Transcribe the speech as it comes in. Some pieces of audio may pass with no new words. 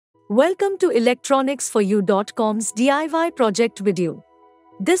Welcome to electronicsforyou.com's DIY project video.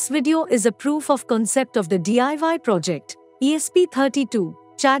 This video is a proof of concept of the DIY project, ESP32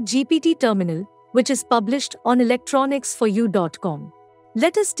 ChatGPT Terminal, which is published on electronicsforyou.com.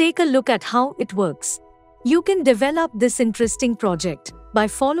 Let us take a look at how it works. You can develop this interesting project by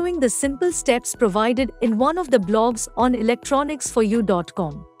following the simple steps provided in one of the blogs on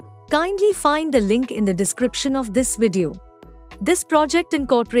electronicsforyou.com. Kindly find the link in the description of this video. This project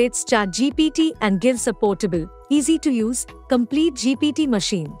incorporates ChatGPT and gives a portable, easy-to-use, complete GPT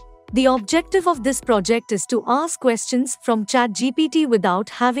machine. The objective of this project is to ask questions from ChatGPT without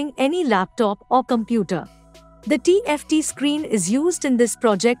having any laptop or computer. The TFT screen is used in this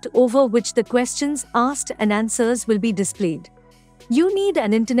project over which the questions asked and answers will be displayed. You need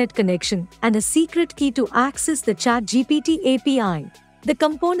an internet connection and a secret key to access the ChatGPT API. The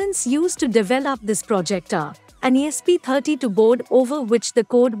components used to develop this project are an ESP32 board over which the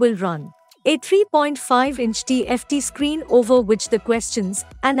code will run, a 3.5-inch TFT screen over which the questions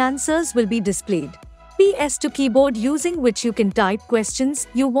and answers will be displayed, PS2 keyboard using which you can type questions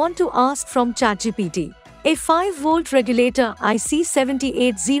you want to ask from ChatGPT. A 5-volt regulator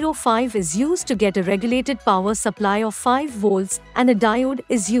IC7805 is used to get a regulated power supply of 5 volts and a diode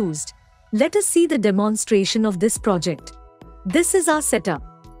is used. Let us see the demonstration of this project. This is our setup.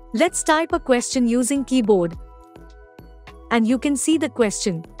 Let's type a question using keyboard, and you can see the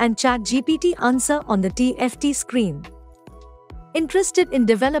question and ChatGPT answer on the TFT screen. Interested in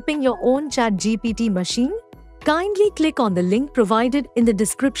developing your own ChatGPT machine? Kindly click on the link provided in the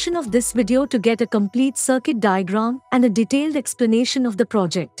description of this video to get a complete circuit diagram and a detailed explanation of the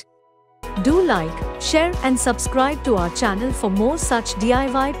project. Do like, share and subscribe to our channel for more such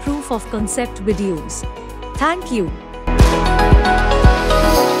DIY proof of concept videos. Thank you.